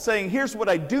all, but saying, here's what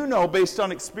I do know based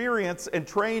on experience and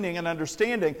training and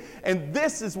understanding, and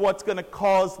this is what's going to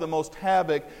cause the most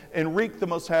havoc and wreak the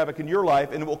most havoc in your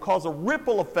life, and it will cause a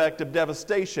ripple effect of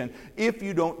devastation if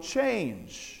you don't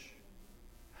change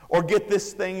or get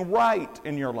this thing right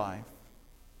in your life.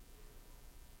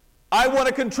 I want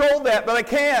to control that, but I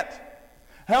can't.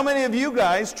 How many of you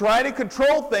guys try to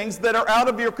control things that are out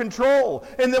of your control?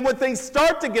 And then when things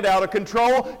start to get out of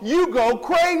control, you go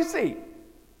crazy.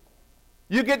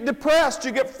 You get depressed.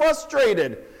 You get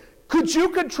frustrated. Could you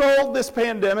control this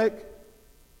pandemic?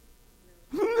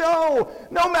 No.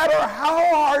 No matter how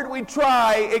hard we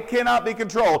try, it cannot be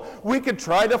controlled. We could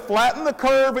try to flatten the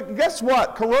curve, and guess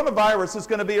what? Coronavirus is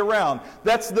going to be around.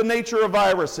 That's the nature of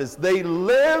viruses. They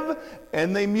live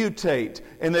and they mutate,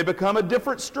 and they become a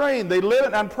different strain. They live,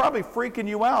 and I'm probably freaking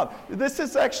you out. This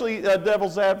is actually a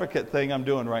devil's advocate thing I'm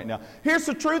doing right now. Here's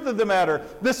the truth of the matter.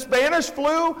 The Spanish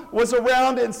flu was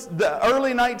around in the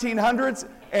early 1900s,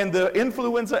 and the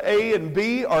influenza A and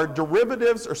B are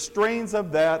derivatives or strains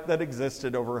of that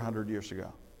existed over 100 years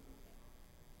ago.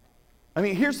 I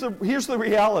mean, here's the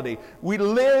reality. We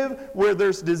live where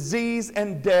there's disease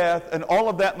and death and all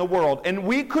of that in the world. And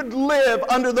we could live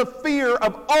under the fear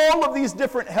of all of these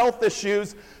different health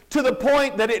issues to the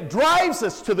point that it drives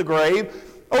us to the grave.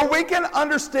 Or we can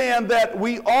understand that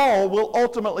we all will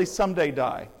ultimately someday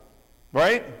die.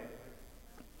 Right?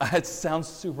 It sounds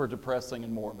super depressing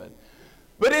and morbid.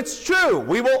 But it's true.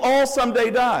 We will all someday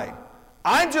die.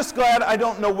 I'm just glad I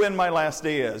don't know when my last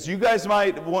day is. You guys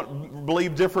might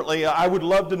believe differently. I would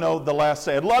love to know the last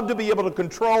day. I'd love to be able to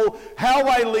control how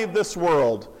I leave this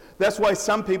world. That's why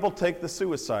some people take the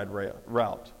suicide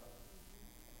route.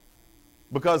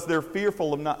 Because they're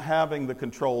fearful of not having the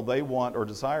control they want or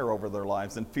desire over their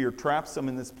lives, and fear traps them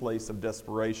in this place of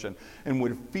desperation. And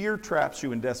when fear traps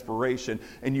you in desperation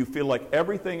and you feel like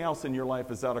everything else in your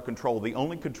life is out of control, the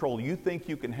only control you think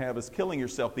you can have is killing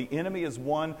yourself. The enemy is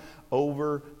won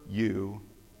over you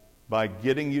by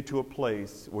getting you to a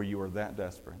place where you are that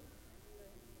desperate.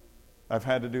 I've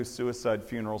had to do suicide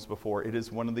funerals before. It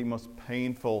is one of the most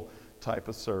painful type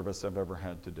of service I've ever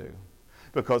had to do.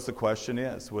 Because the question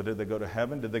is, well, did they go to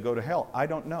heaven? Did they go to hell? I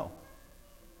don't know.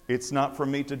 It's not for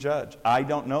me to judge. I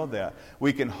don't know that.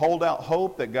 We can hold out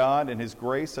hope that God in His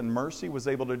grace and mercy was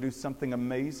able to do something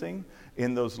amazing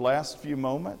in those last few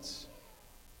moments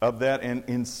of that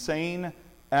insane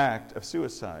act of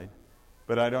suicide.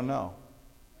 But I don't know.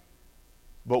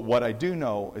 But what I do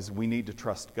know is we need to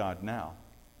trust God now,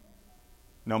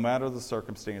 no matter the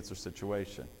circumstance or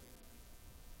situation.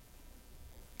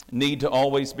 Need to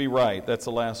always be right. That's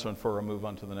the last one before I move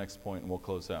on to the next point and we'll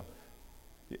close out.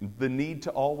 The need to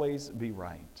always be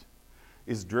right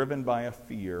is driven by a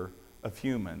fear of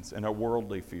humans and a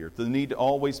worldly fear. The need to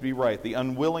always be right. The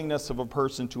unwillingness of a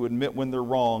person to admit when they're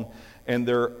wrong and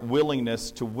their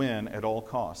willingness to win at all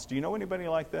costs. Do you know anybody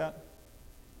like that?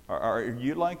 Are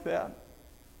you like that?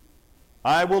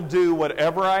 I will do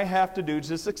whatever I have to do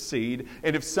to succeed,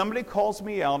 and if somebody calls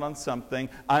me out on something,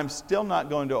 I'm still not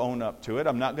going to own up to it.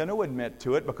 I'm not going to admit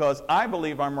to it because I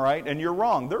believe I'm right and you're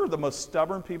wrong. They're the most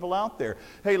stubborn people out there.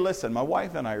 Hey, listen, my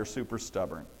wife and I are super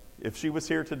stubborn. If she was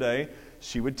here today,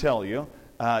 she would tell you,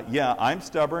 yeah, I'm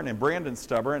stubborn and Brandon's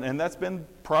stubborn, and that's been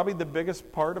probably the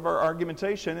biggest part of our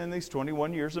argumentation in these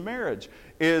 21 years of marriage,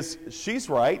 is she's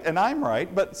right and I'm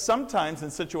right, but sometimes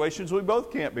in situations we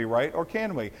both can't be right, or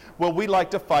can we? Well, we like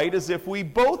to fight as if we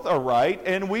both are right,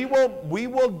 and we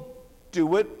will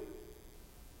do it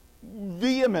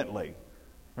vehemently,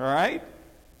 all right?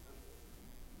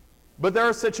 But there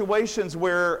are situations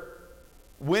where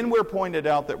when we're pointed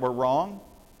out that we're wrong,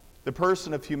 the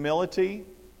person of humility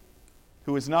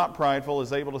who is not prideful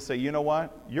is able to say, you know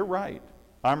what? You're right.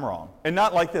 I'm wrong. And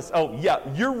not like this, oh, yeah,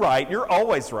 you're right. You're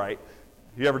always right.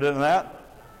 You ever done that?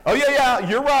 Oh, yeah,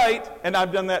 you're right. And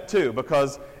I've done that too,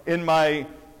 because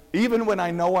even when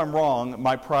I know I'm wrong,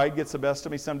 my pride gets the best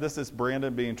of me. This is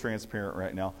Brandon being transparent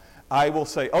right now. I will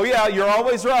say, oh, yeah, you're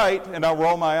always right. And I'll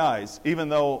roll my eyes, even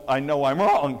though I know I'm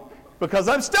wrong, because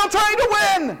I'm still trying to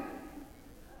win.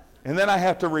 And then I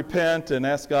have to repent and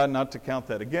ask God not to count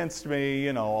that against me,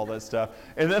 all that stuff.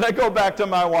 And then I go back to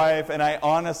my wife and I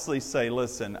honestly say,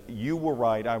 listen, you were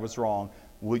right, I was wrong.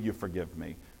 Will you forgive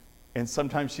me? And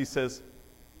sometimes she says,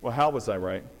 well, how was I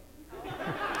right?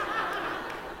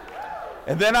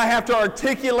 And then I have to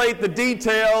articulate the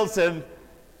details, and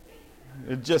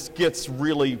it just gets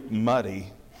really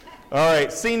muddy. All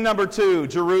right, scene number 2,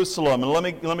 Jerusalem. And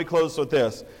let me close with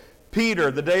this.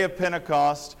 Peter, the day of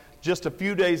Pentecost, just a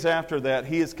few days after that,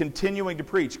 he is continuing to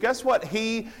preach. Guess what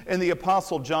he and the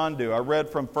Apostle John do? I read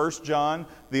from 1 John.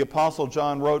 The Apostle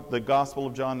John wrote the Gospel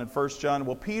of John and 1 John.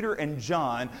 Well, Peter and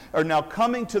John are now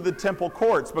coming to the temple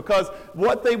courts, because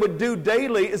what they would do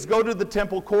daily is go to the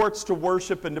temple courts to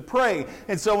worship and to pray.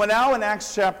 And so now in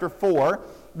Acts chapter 4,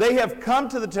 they have come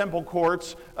to the temple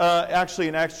courts, actually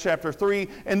in Acts chapter 3,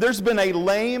 and there's been a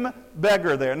lame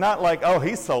beggar there. Not like, oh,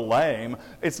 he's so lame.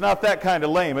 It's not that kind of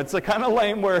lame. It's the kind of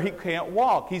lame where he can't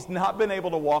walk. He's not been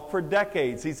able to walk for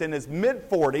decades. He's in his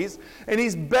mid-40s, and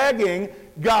he's begging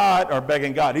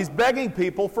God. He's begging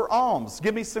people for alms.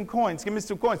 Give me some coins. Give me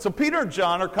some coins. So Peter and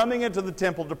John are coming into the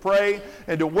temple to pray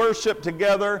and to worship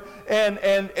together,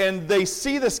 and they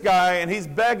see this guy, and he's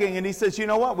begging, and he says, you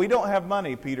know what? We don't have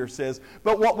money, Peter says,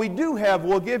 but what we do have,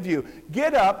 we'll give you.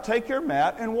 Get up, take your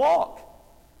mat, and walk.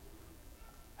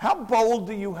 How bold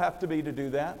do you have to be to do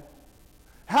that?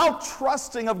 How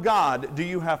trusting of God do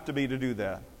you have to be to do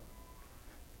that?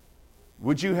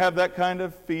 Would you have that kind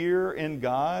of fear in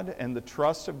God and the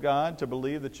trust of God to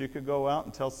believe that you could go out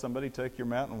and tell somebody, take your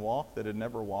mat and walk, that had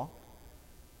never walked?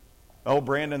 Oh,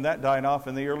 Brandon, that died off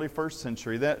in the early 1st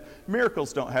century. That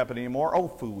miracles don't happen anymore. Oh,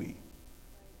 phooey.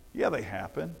 Yeah, they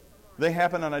happen. They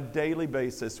happen on a daily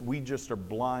basis. We just are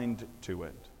blind to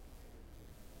it.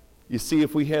 You see,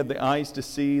 if we had the eyes to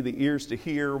see, the ears to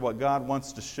hear what God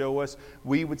wants to show us,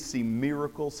 we would see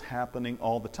miracles happening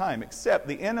all the time. Except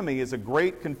the enemy is a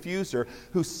great confuser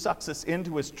who sucks us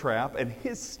into his trap and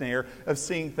his snare of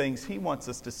seeing things he wants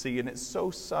us to see. And it's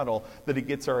so subtle that he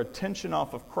gets our attention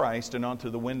off of Christ and onto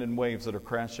the wind and waves that are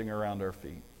crashing around our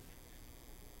feet.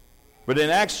 But in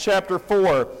Acts chapter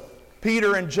 4,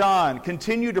 Peter and John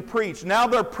continue to preach. Now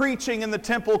they're preaching in the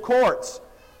temple courts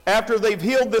after they've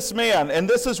healed this man. And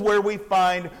this is where we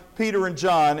find Peter and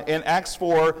John in Acts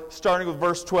 4, starting with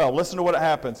verse 12. Listen to what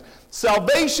happens.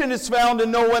 Salvation is found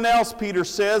in no one else, Peter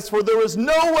says, for there is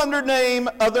no other name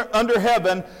under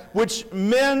heaven which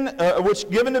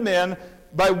given to men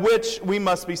by which we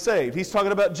must be saved. He's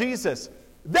talking about Jesus.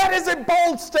 That is a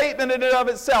bold statement in and of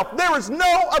itself. There is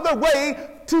no other way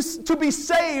to be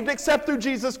saved except through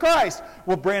Jesus Christ.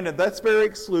 Well, Brandon, that's very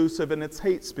exclusive and it's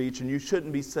hate speech, and you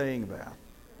shouldn't be saying that.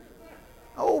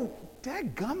 Oh,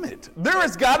 dadgummit. There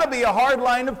has got to be a hard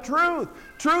line of truth.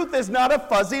 Truth is not a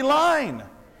fuzzy line.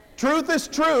 Truth is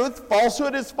truth.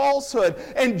 Falsehood is falsehood.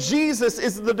 And Jesus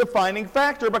is the defining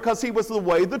factor because he was the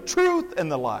way, the truth, and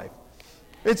the life.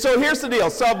 And so here's the deal.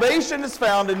 Salvation is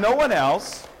found in no one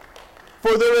else,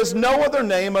 for there is no other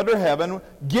name under heaven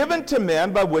given to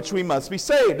men by which we must be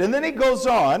saved. And then he goes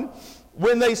on.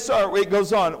 When they saw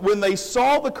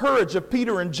the courage of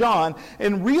Peter and John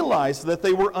and realized that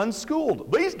they were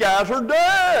unschooled. These guys are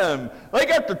dumb. They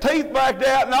got their teeth backed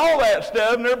out and all that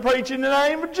stuff, and they're preaching the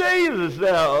name of Jesus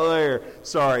out there.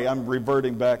 Sorry, I'm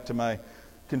reverting back to my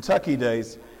Kentucky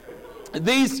days.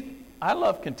 I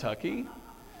love Kentucky.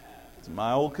 It's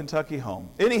my old Kentucky home.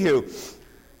 Anywho,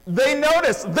 they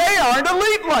notice they aren't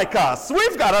elite like us.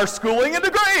 We've got our schooling and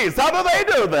degrees. How do they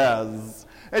do this?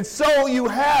 And so you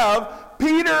have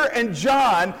Peter and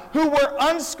John, who were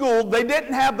unschooled. They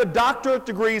didn't have the doctorate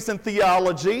degrees in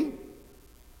theology.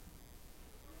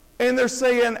 And they're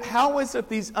saying, how is it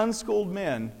these unschooled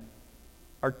men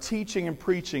are teaching and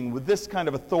preaching with this kind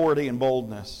of authority and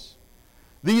boldness?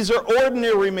 These are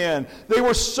ordinary men. They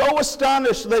were so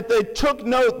astonished that they took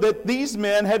note that these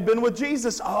men had been with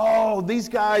Jesus. Oh, these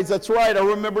guys, that's right. I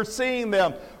remember seeing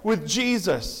them with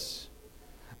Jesus.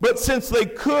 But since they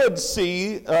could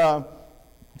see the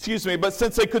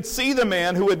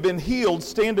man who had been healed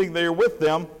standing there with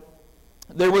them,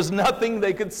 there was nothing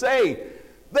they could say.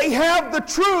 They have the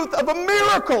truth of a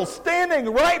miracle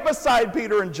standing right beside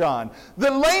Peter and John.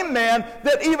 The lame man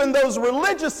that even those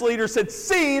religious leaders had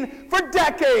seen for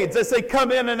decades as they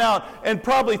come in and out and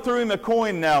probably threw him a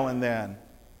coin now and then.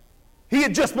 He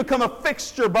had just become a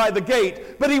fixture by the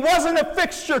gate, but he wasn't a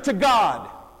fixture to God.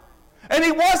 And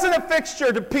he wasn't a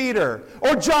fixture to Peter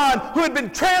or John, who had been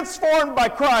transformed by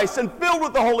Christ and filled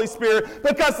with the Holy Spirit,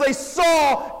 because they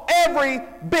saw every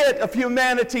bit of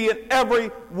humanity in every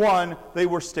one they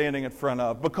were standing in front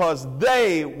of, because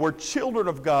they were children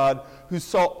of God who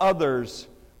saw others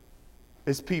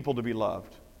as people to be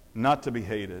loved, not to be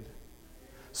hated.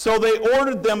 So they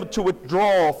ordered them to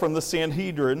withdraw from the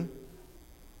Sanhedrin,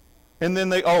 and then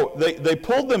they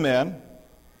pulled them in.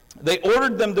 They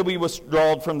ordered them to be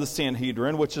withdrawn from the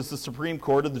Sanhedrin, which is the supreme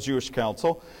court of the Jewish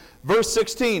council. Verse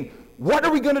 16, what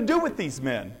are we going to do with these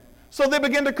men? So they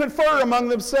begin to confer among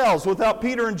themselves without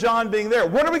Peter and John being there.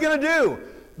 What are we going to do?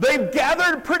 They've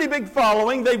gathered a pretty big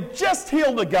following. They've just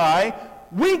healed a guy.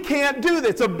 We can't do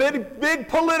this. It's a big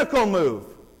political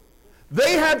move.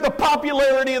 They had the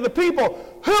popularity of the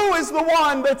people. Who is the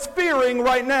one that's fearing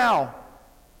right now?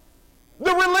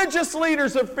 The religious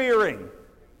leaders are fearing.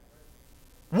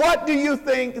 What do you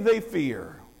think they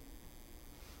fear?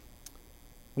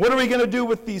 What are we going to do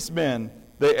with these men?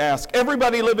 They ask.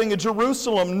 Everybody living in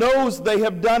Jerusalem knows they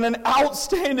have done an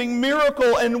outstanding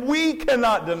miracle, and we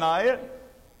cannot deny it.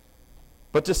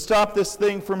 But to stop this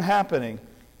thing from happening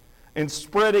and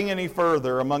spreading any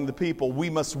further among the people, we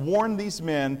must warn these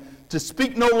men to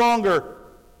speak no longer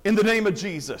in the name of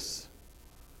Jesus.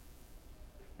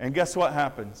 And guess what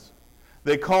happens?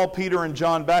 They call Peter and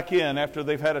John back in after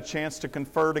they've had a chance to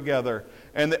confer together.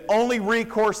 And the only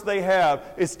recourse they have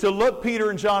is to look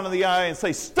Peter and John in the eye and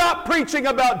say, stop preaching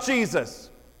about Jesus.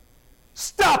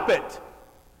 Stop it.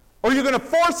 Or you're going to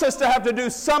force us to have to do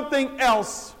something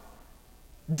else.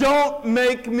 Don't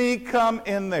make me come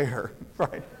in there.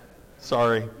 Right?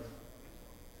 Sorry.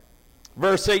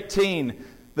 Verse 18.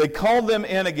 They called them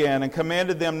in again and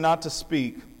commanded them not to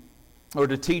speak or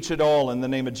to teach at all in the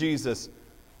name of Jesus.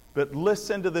 But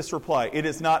listen to this reply. It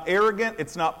is not arrogant,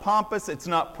 it's not pompous, it's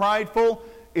not prideful,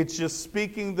 it's just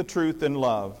speaking the truth in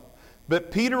love.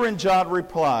 But Peter and John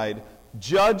replied,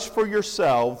 judge for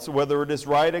yourselves whether it is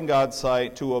right in God's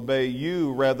sight to obey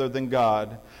you rather than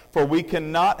God, for we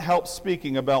cannot help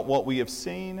speaking about what we have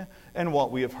seen and what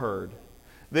we have heard.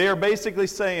 They are basically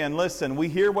saying, listen, we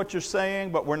hear what you're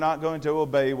saying, but we're not going to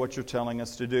obey what you're telling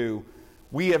us to do.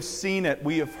 We have seen it.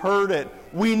 We have heard it.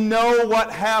 We know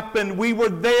what happened. We were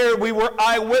there. We were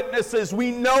eyewitnesses.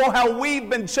 We know how we've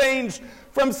been changed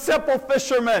from simple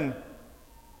fishermen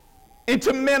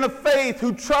into men of faith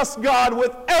who trust God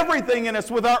with everything in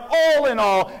us, with our all in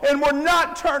all, and we're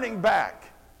not turning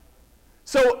back.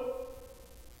 So,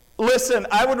 listen,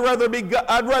 I'd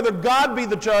rather God be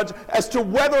the judge as to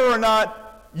whether or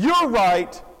not you're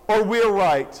right or we're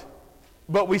right,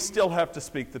 but we still have to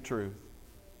speak the truth.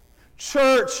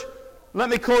 Church, let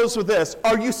me close with this.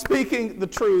 Are you speaking the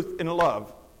truth in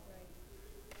love?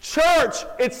 Church,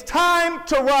 it's time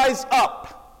to rise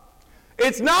up.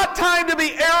 It's not time to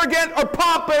be arrogant or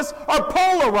pompous or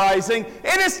polarizing.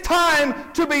 It is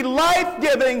time to be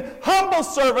life-giving, humble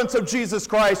servants of Jesus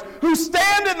Christ who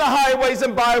stand in the highways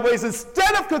and byways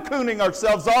instead of cocooning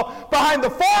ourselves all behind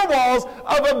the four walls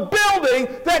of a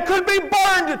building that could be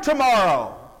burned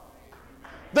tomorrow.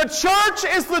 The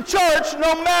church is the church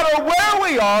no matter where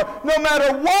we are, no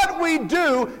matter what we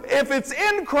do, if it's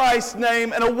in Christ's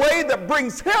name in a way that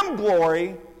brings Him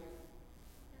glory,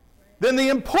 then the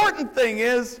important thing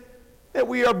is that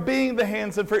we are being the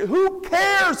hands and feet. Who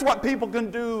cares what people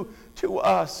can do to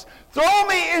us? Throw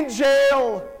me in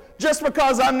jail just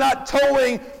because I'm not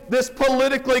towing this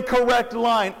politically correct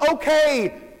line.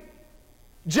 Okay.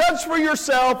 Judge for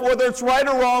yourself whether it's right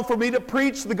or wrong for me to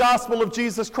preach the gospel of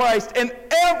Jesus Christ in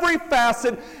every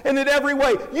facet and in every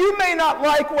way. You may not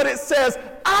like what it says.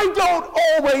 I don't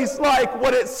always like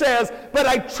what it says, but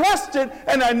I trust it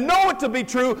and I know it to be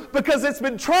true because it's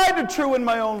been tried and true in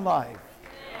my own life.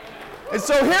 And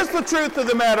so here's the truth of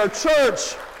the matter,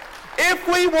 church. If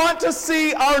we want to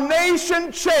see our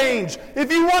nation change,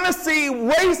 if you want to see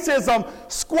racism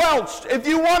squelched, if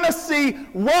you want to see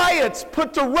riots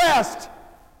put to rest,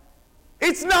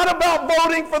 it's not about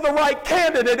voting for the right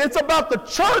candidate. It's about the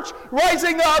church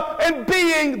rising up and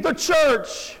being the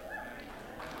church.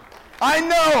 I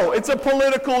know it's a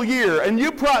political year, and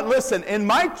listen, in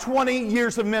my 20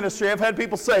 years of ministry, I've had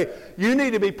people say, you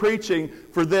need to be preaching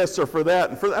for this or for that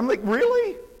and for that. I'm like,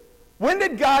 really? When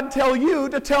did God tell you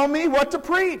to tell me what to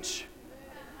preach?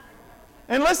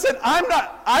 And listen,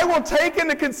 I will take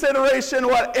into consideration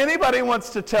what anybody wants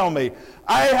to tell me.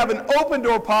 I have an open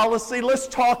door policy. Let's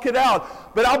talk it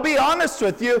out. But I'll be honest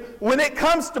with you, when it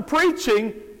comes to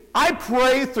preaching, I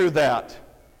pray through that.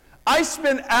 I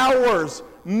spend hours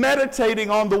meditating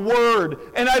on the Word,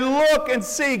 and I look and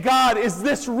see, God, is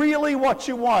this really what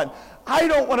you want? I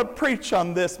don't want to preach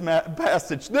on this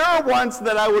passage. There are ones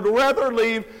that I would rather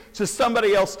leave to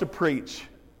somebody else to preach.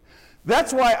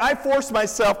 That's why I force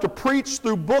myself to preach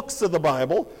through books of the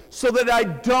Bible so that I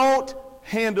don't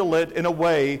handle it in a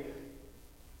way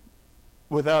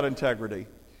without integrity.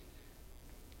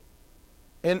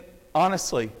 And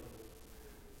honestly,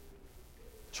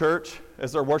 church,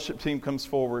 as our worship team comes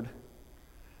forward,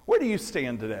 where do you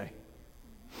stand today?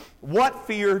 What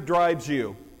fear drives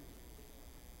you?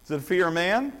 Is it a fear of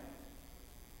man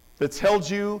that's held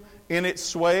you in its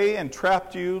sway and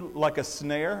trapped you like a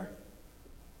snare?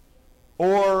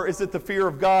 Or is it the fear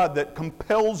of God that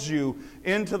compels you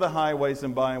into the highways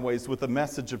and byways with a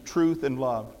message of truth and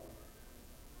love?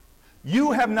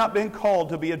 You have not been called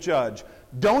to be a judge.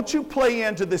 Don't you play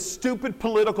into this stupid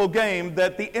political game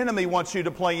that the enemy wants you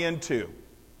to play into.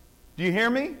 Do you hear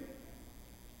me?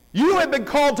 You have been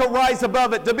called to rise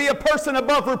above it, to be a person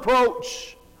above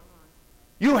reproach.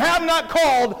 You have not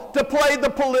called to play the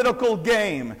political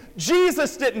game.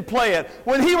 Jesus didn't play it.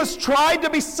 When he was tried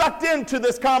to be sucked into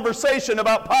this conversation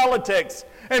about politics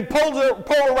and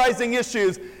polarizing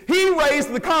issues, he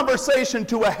raised the conversation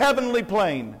to a heavenly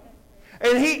plane.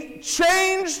 And he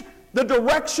changed the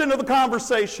direction of the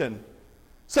conversation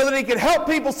so that he could help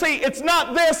people see it's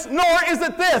not this, nor is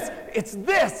it this. It's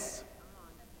this.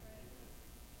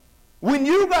 When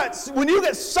you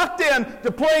get sucked in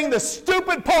to playing this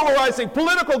stupid, polarizing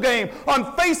political game on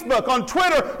Facebook, on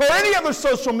Twitter, or any other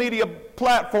social media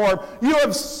platform, you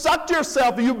have sucked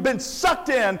yourself, you've been sucked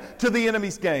in to the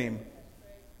enemy's game.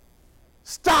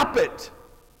 Stop it.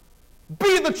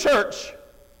 Be the church.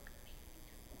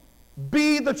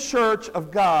 Be the church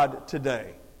of God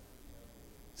today.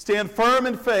 Stand firm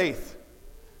in faith.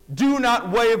 Do not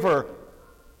waver.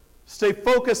 Stay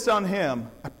focused on him.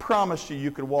 I promise you,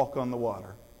 you can walk on the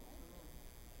water.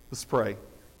 Let's pray.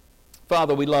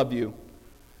 Father, we love you.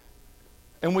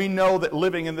 And we know that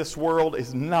living in this world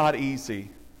is not easy.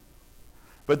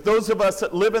 But those of us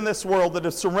that live in this world, that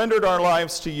have surrendered our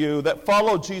lives to you, that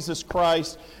follow Jesus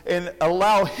Christ and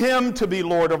allow him to be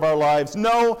Lord of our lives,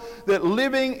 know that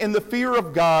living in the fear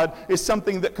of God is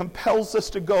something that compels us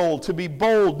to go, to be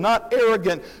bold, not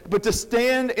arrogant, but to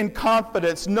stand in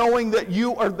confidence, knowing that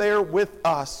you are there with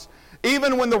us.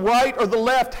 Even when the right or the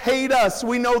left hate us,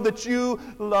 we know that you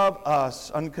love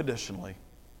us unconditionally.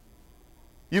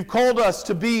 You've called us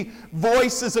to be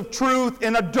voices of truth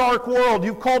in a dark world.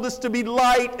 You've called us to be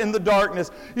light in the darkness.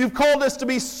 You've called us to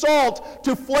be salt,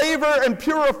 to flavor and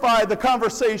purify the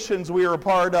conversations we are a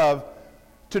part of,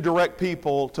 to direct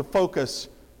people to focus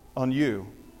on you.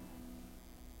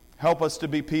 Help us to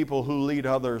be people who lead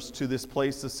others to this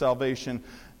place of salvation,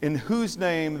 in whose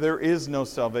name there is no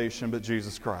salvation but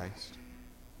Jesus Christ.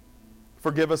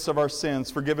 Forgive us of our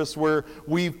sins. Forgive us where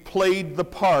we've played the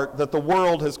part that the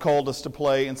world has called us to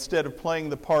play instead of playing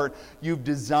the part you've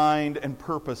designed and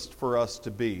purposed for us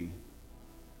to be.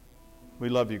 We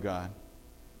love you, God.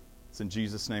 It's in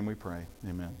Jesus' name we pray.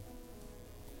 Amen.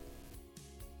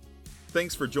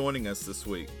 Thanks for joining us this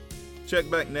week. Check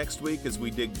back next week as we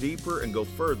dig deeper and go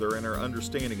further in our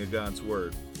understanding of God's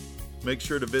Word. Make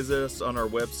sure to visit us on our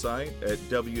website at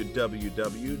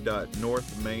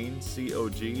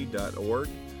www.northmaincog.org,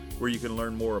 where you can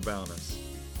learn more about us.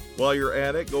 While you're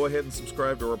at it, go ahead and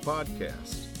subscribe to our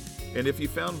podcast. And if you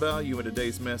found value in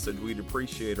today's message, we'd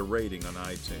appreciate a rating on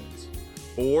iTunes.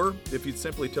 Or if you'd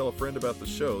simply tell a friend about the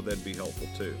show, that'd be helpful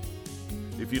too.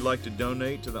 If you'd like to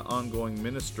donate to the ongoing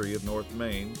ministry of North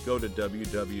Main, go to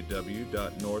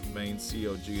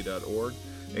www.northmaincog.org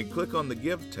and click on the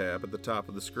Give tab at the top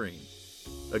of the screen.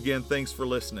 Again, thanks for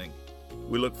listening.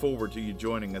 We look forward to you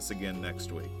joining us again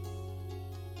next week.